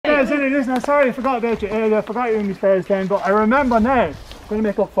Anyways, listen, I'm sorry I forgot about you earlier. I forgot you in my face then, but I remember now. I'm going to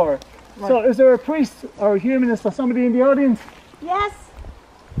make up for it. Right. So, is there a priest or a humanist or somebody in the audience? Yes.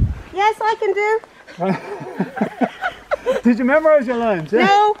 Yes, I can do. Did you memorize your lines? Yeah?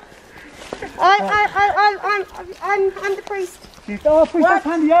 No. I'm the priest. Oh, priest, that's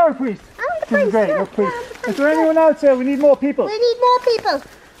handy. You're a priest. I'm the priest. Great, yeah, you're a priest. Yeah, Is there anyone else here? We need more people. We need more people.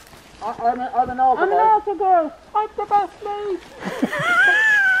 I'm an altar boy. I'm an altar girl. I'm the best maid.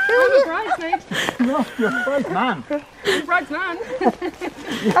 I'm a bridesmaid. No, you're a bridesman. I'm a bridesman.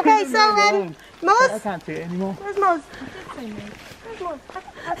 Okay, so Moz. I can't see it anymore. Where's Moz? Where's Moz?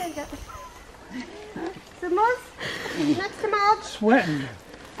 I didn't get it. So Moz, next to Marge. Sweating.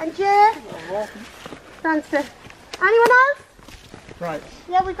 And Jay. Dancer. Anyone else? Right.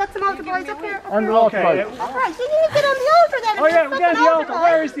 Yeah, we've got some altar boys up here. On the altar. Right, so you need to get on the altar then. Oh yeah, we're getting the altar.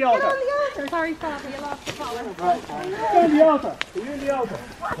 Where is the altar? Get on the altar. Sorry, Father, you lost the collar. Right. Get on the altar. Are you in the altar?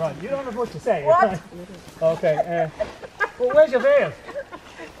 Right, you don't have much to say. What? Okay. Well, where's your veil?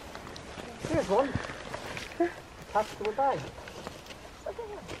 Here's one. Attached to a bag.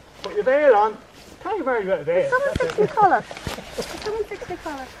 Put your veil on. Thank you very much, veil. Someone fix the collar. Someone fix the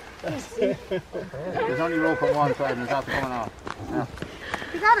collar. There's only rope on one side and it's after coming off. Yeah.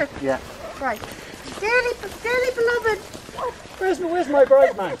 You got it? Yeah. Right. Dearly beloved. Where's my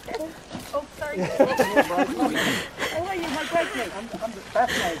bridesman? Oh, sorry. Oh, are you my bridesmaid? I'm the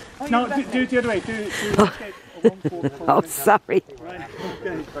best maid. No, do it the other way. Do escape. Oh, sorry. Right.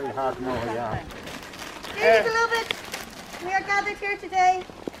 It's very hard to know who you are. Dearly beloved, we are gathered here today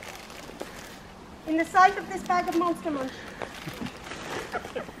in the sight of this bag of Monster Munch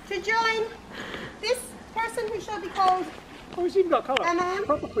to join this person who shall be called Oh, she's even got colour. a man,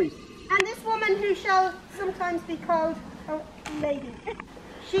 Purple priest. and this woman who shall sometimes be called a lady.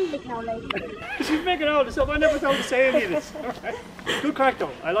 She is now lady. She's making all this up. I never thought to say any of this. All right. Good crack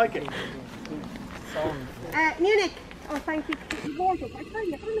though. I like it. Munich. Oh, thank you. You warned us. I tell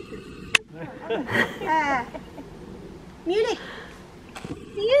you, honestly. Munich,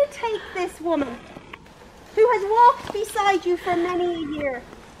 do you take this woman who has walked beside you for many a year,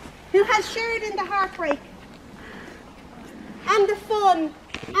 who has shared in the heartbreak and the fun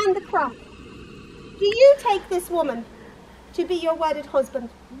and the crap? Do you take this woman to be your wedded husband,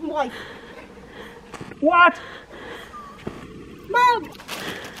 wife? What? Mom,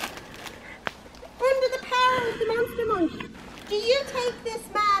 under the power of the Monster Munch, do you take this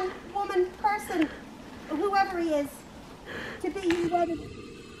man, woman, person, or whoever he is, to be your wedded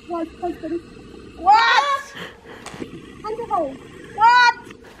wife, husband? What? And to hold. What?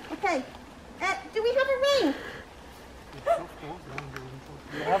 Okay. Do we have a ring?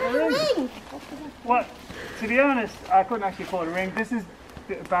 You have a ring? What? To be honest, I couldn't actually call it a ring. This is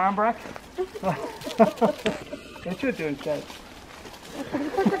the barnbrack. It should do instead. Can you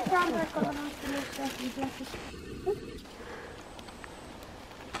put the barnbrack on after this stuff and bless it?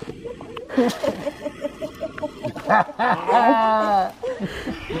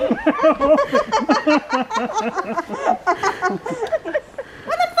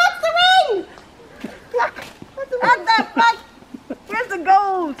 What the fuck's the ring? What the fuck? Where's the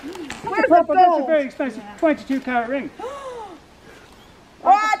gold? Where's the gold? That's a very expensive 22-carat ring.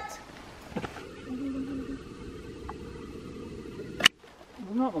 What?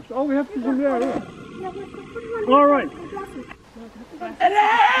 Not much. Oh, we have to do there. All right.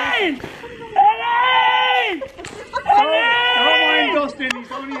 Elaine! Elaine! Don't mind Dustin,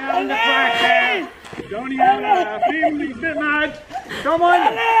 he's only having the crack there. He's only having a laugh. Leave him, he's a bit mad. Don't mind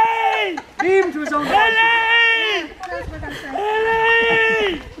him. Leave him to his own devices. Elaine! What else we're going to say?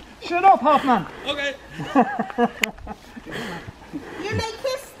 Elaine! Shut up, Hoffman. Okay. You may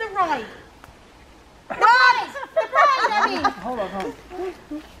kiss the bride. What? The bride, I mean. Hold on.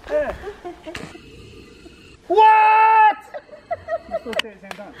 Yeah. What? You're supposed to say it at the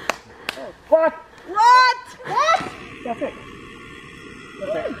same time. Oh. What? What? That's it.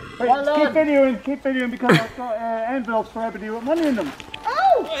 Right, keep videoing because I've got envelopes for everybody with money in them.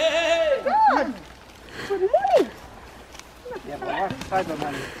 Oh! God! With money! Yeah, but what type of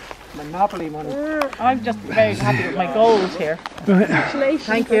money? Monopoly money. I'm just very happy with my gold here. Congratulations.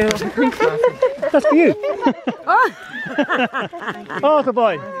 Thank you. That's for you. Altar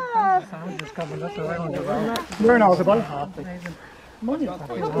boy. You're an altar boy.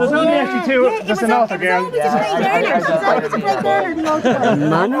 There's only actually two. There's an altar girl.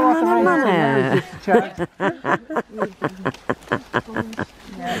 Money.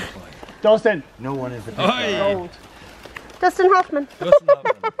 Dustin. No one is the Dustin Hoffman.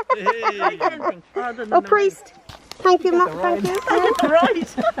 Hey. Oh, priest. Thank you, Mark. Thank you.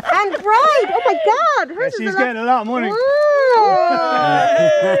 Right. And bride. Oh my God. Yeah, Hers is she's a getting a lot of money. Wow.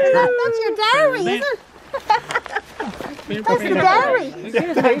 That's your dowry, is it? That's the dowry.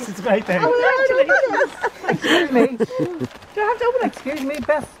 Yeah, thanks, it's a great day. Oh, Excuse me. Do I have to open? Excuse me,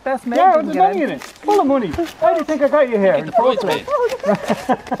 best man. Yeah, there's money in it. Full of money. Why do you think I got you here in the first place?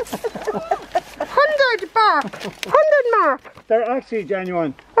 100 mark. 100 mark. They're actually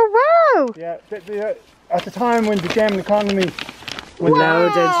genuine. Oh wow. Yeah, at the time when the German economy was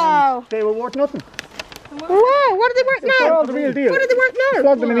Wow. they were worth nothing. Wow. What are they worth They're all now? the real deal. What are they worth now?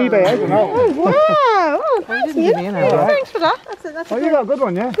 Plug them in eBay, I don't know. Oh wow. Oh, thank you. Thanks for that. That's Oh, you got a good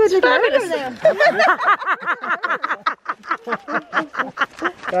one, yeah? good little order there.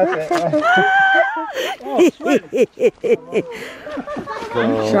 That's it.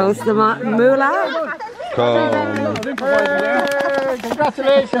 Shows the moolah.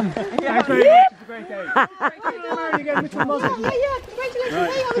 Congratulations. Thanks very much. It's a great day. You get Mitchell Muzzle. Yeah, congratulations.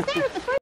 Hey, I was there at the front.